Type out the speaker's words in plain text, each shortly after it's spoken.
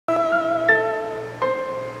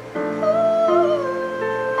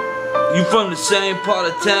You from the same part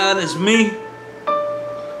of town as me? You are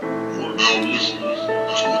now listening to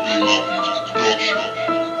A.P.M.O.B. production.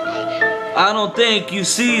 I don't think you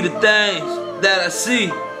see the things that I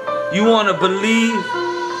see. You wanna believe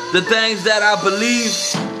the things that I believe?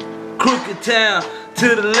 Crooked town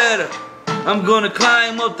to the letter. I'm gonna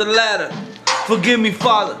climb up the ladder. Forgive me,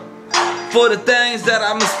 Father, for the things that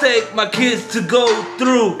I mistake my kids to go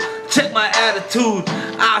through. Check my attitude,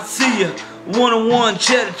 I'll see ya. One-on-one,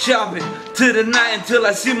 cheddar chop it to the night until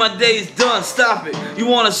I see my days done. Stop it. You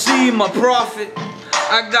wanna see my prophet?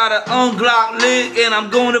 I got an unglocked leg and I'm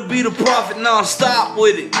gonna be the prophet non-stop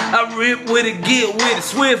with it. I rip with it, get with it,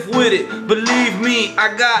 swift with it. Believe me,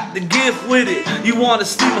 I got the gift with it. You wanna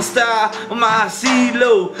see my style, my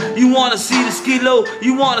CeeLo. You wanna see the ski-lo,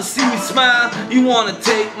 you wanna see me smile. You wanna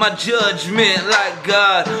take my judgment like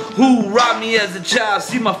God, who robbed me as a child.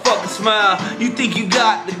 See my fucking smile. You think you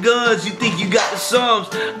got the guns, you think you got the sums.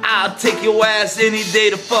 I'll take your ass any day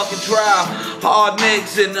to fucking trial. Hard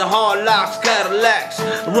necks and the hard locks, Cadillacs.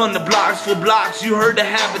 Run the blocks for blocks, you heard the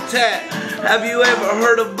habitat. Have you ever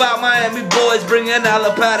heard about Miami boys bringing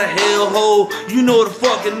Alabama hellhole? You know the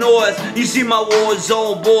fucking noise. You see my war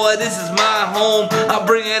zone, boy, this is my home. I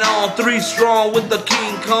bring it on 3 strong with the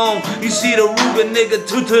King Kong. You see the Ruger nigga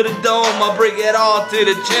 2 to the dome. I bring it all to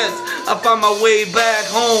the chest. I find my way back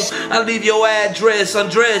home. I leave your address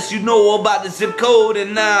undressed. You know about the zip code,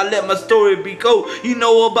 and now I let my story be cold. You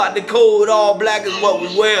know about the code. All black is what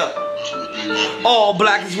we wear. All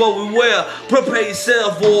black is what we wear. Prepare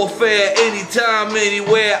yourself for warfare. Anytime,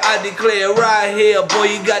 anywhere. I declare right here. Boy,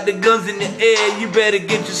 you got the guns in the air. You better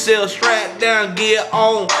get yourself strapped down. Get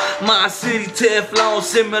on. My city Teflon,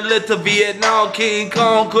 similar to Vietnam. King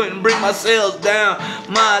Kong couldn't bring myself down.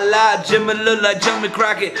 My life, Jimmy look like Jimmy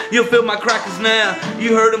Crockett. You feel my crackers now.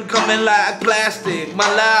 You heard them coming like plastic. My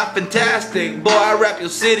life fantastic. Boy, I wrap your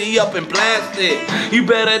city up in plastic. You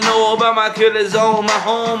better know about my killer zone. My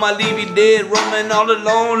home, I leave you dead. Roaming all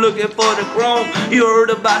alone, looking for the chrome. You heard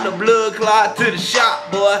about the blood clot to the shop,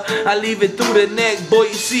 boy. I leave it through the neck, boy.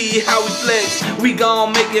 You see how we flex. We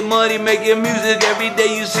gon' making money, making music every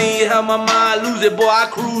day. You see how my mind lose it, boy. I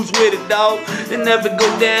cruise with it, dog. It never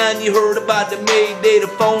go down. You heard about the Mayday, the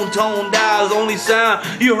phone tone dials, only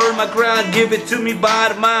sound. You heard my crown, give it to me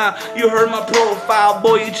by the mile. You heard my profile,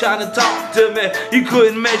 boy. You tryna talk to me. You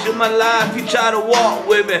couldn't measure my life. You try to walk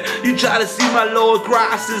with me. You try to see my Lord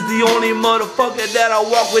Christ is the only motherfucker that I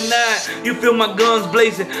walk with now. You feel my guns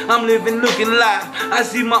blazing, I'm living looking live. I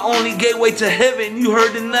see my only gateway to heaven. You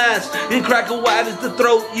heard the knives, and crack a wide as the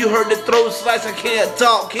throat. You heard the throat slice, I can't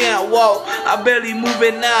talk, can't walk. I barely move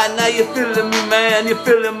it now, now you feeling me, man. You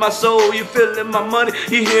feeling my soul, you feeling my money.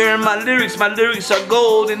 You hearing my lyrics are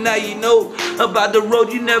gold. And now you know about the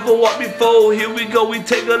road you never walked before. Here we go, we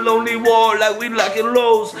take a lonely war like we locking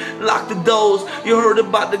lows. Lock the doors, you heard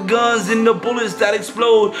about the guns and the bullets that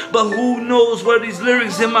explode. But who knows where these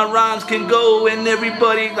lyrics and my rhymes can go? And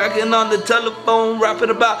everybody rocking on the telephone, rapping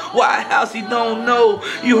about Whitehouse, he don't know.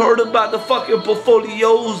 You heard about the fucking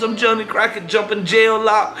portfolios. I'm Johnny Cracker jumping jail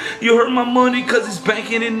lock. You heard my money cause it's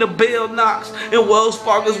banking in the bail knocks. And Wells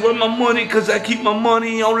Fargo's where my money cause I keep my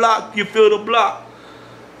money on lock. You feel the block.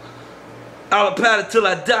 I'll pat it till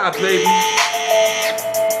I die, baby.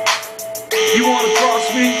 You wanna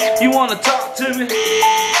cross me? You wanna talk to me?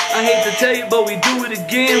 I hate to tell you, but we do it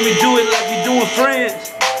again. We do it like we doing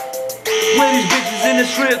friends. Where these bitches in the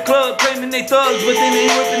strip club claiming they thugs, but then they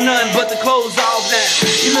ain't ripping nothing but the clothes off now.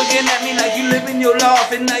 You looking at me like you living your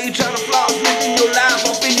life, and now you trying to floss, living your life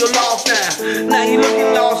up in your loft now. Now you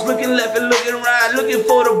looking lost, looking left and looking right, looking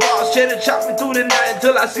for the boss. Cheddar chopping through the night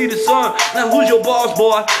until I see the sun. Now who's your boss,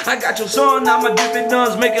 boy? I got your son, now my dipping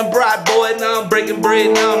nuns making bright, boy. Now I'm breaking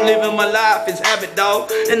bread, now I'm living my life, it's habit,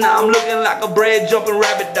 dog. And now I'm looking like a bread jumping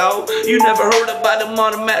rabbit, dog. You never heard about the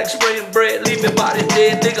automatic spraying bread, leaving body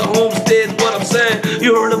dead, nigga homestead. What I'm saying,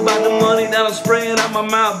 you heard about the money that I'm spraying out my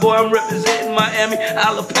mouth, boy. I'm representing Miami,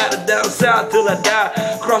 Alabama, down south till I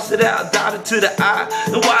die. Cross it out, dotted to the I.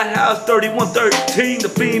 The Whitehouse3113, the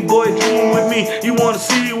fiend boy, dream with me. You wanna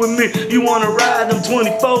see with me? You wanna ride them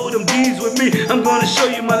 24, them D's with me? I'm gonna show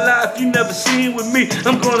you my life you never seen with me.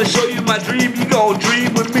 I'm gonna show you my dream, you gon'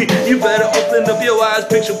 dream with me. You better open up your eyes,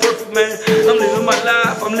 picture perfect, man. I'm living my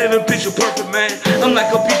life, I'm living picture perfect, man. I'm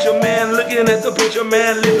like a picture man, looking at the picture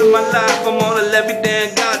man, living my life. I'm on a levy,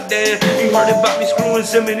 damn, goddamn. You You heard about me screwing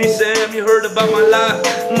Simony Sam. You heard about my life,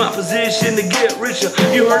 my position to get richer.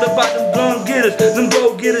 You heard about them gun getters, them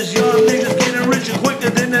go-getters, young niggas getting richer quicker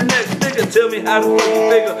than the next nigga. Tell me how the fuck you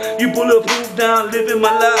figure. You bulletproof down, living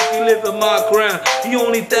my life, you living my crown. You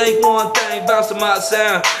only think one thing, bouncing my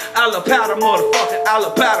sound. Alabama motherfucker,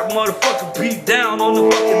 beat down on the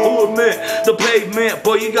fucking movement, the pavement.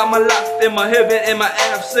 Boy, you got my life in my heaven and my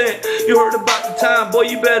absent. You heard about the time, boy,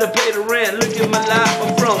 you better pay the rent. Look at my life,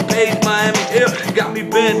 I'm from Page, Miami Hill. Got me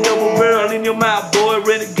bent double barrel in your mouth, boy.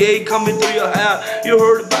 Renegade coming through your house. You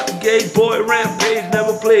heard about the gay boy, Rampage.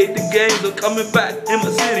 Never played the games, I'm coming back in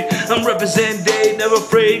my city. I'm representing day, never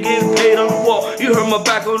afraid, getting paid on the wall. You heard my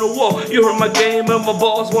back on the wall. You heard my game and my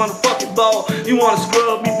balls wanna fucking ball. You wanna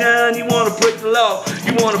scrub me down, you wanna break the law.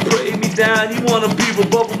 You wanna pray me down, you wanna be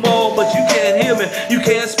above them all. But you can't hear me, you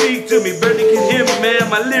can't speak to me. Barely can hear me, man,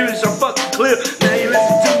 my lyrics are fucking clear. Now you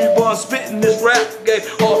listen to me, boy, I'm spitting this rap game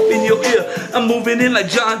off in your ear. I'm moving in like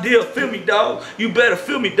John Deere, feel me, dog. You better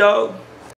feel me, dog.